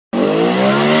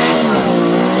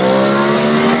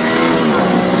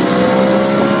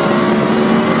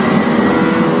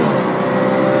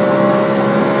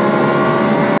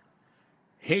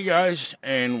Hey guys,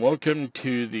 and welcome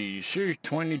to the Series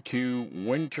 22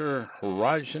 Winter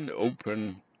Horizon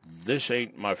Open. This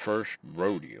ain't my first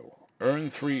rodeo. Earn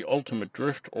 3 Ultimate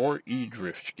Drift or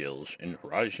E-Drift skills in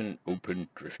Horizon Open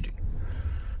Drifting.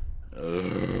 How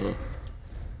do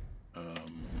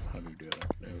we do that?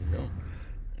 There we go.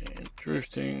 And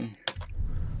drifting.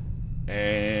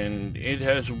 And it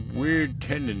has a weird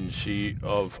tendency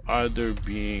of either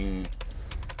being,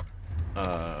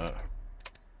 I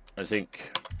think,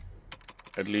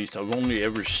 at least I've only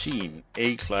ever seen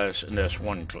A class and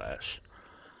S1 class.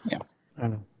 Yeah.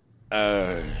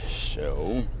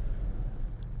 So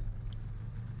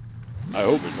I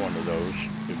hope it's one of those.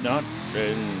 If not,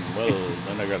 then, well,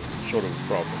 then I got sort of a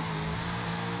problem.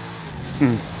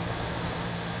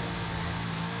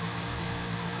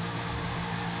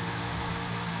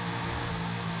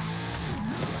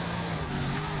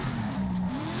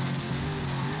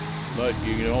 But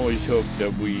you can always hope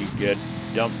that we get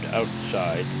dumped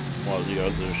outside while the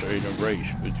others are in a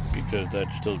race, because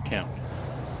that still counts.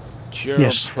 Gerald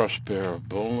Yes. Prospero,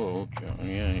 Bolo,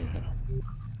 yeah.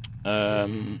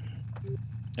 And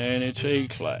it's A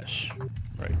class,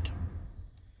 right?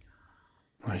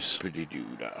 Nice. Pretty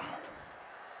doodah.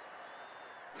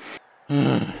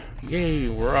 Yay,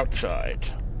 we're outside.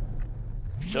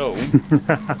 So,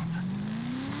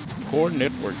 poor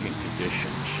networking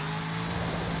conditions.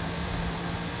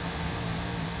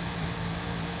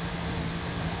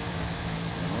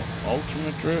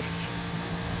 Ultimate drift,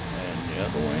 and the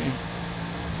other way.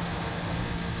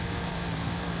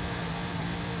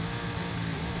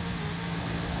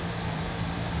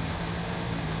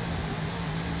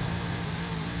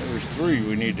 There was 3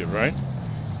 we needed, right?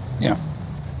 Yeah.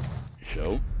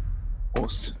 So,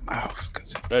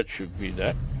 that should be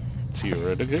that,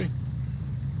 theoretically.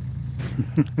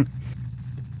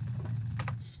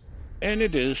 And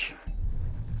it is.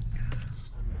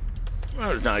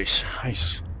 That was nice.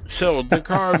 Nice. So, the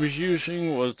car I was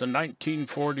using was the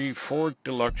 1940 Ford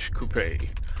Deluxe Coupe.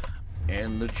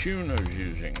 And the tune I was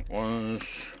using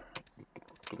was...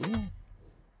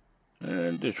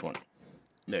 and this one.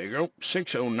 There you go.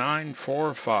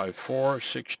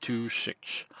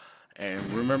 609-454-626. And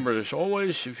remember, as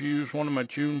always, if you use one of my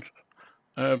tunes,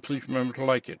 please remember to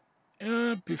like it.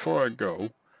 Before I go,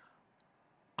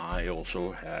 I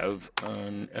also have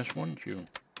an S1 tune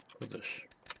for this,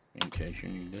 in case you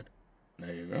need it.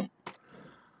 There you go.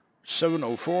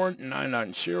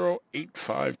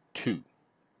 704-990-852.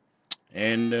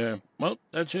 And, well,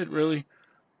 that's it, really.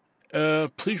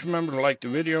 Please remember to like the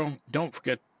video. Don't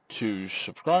forget to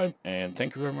subscribe. And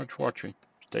thank you very much for watching.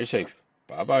 Stay safe.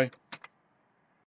 Bye-bye.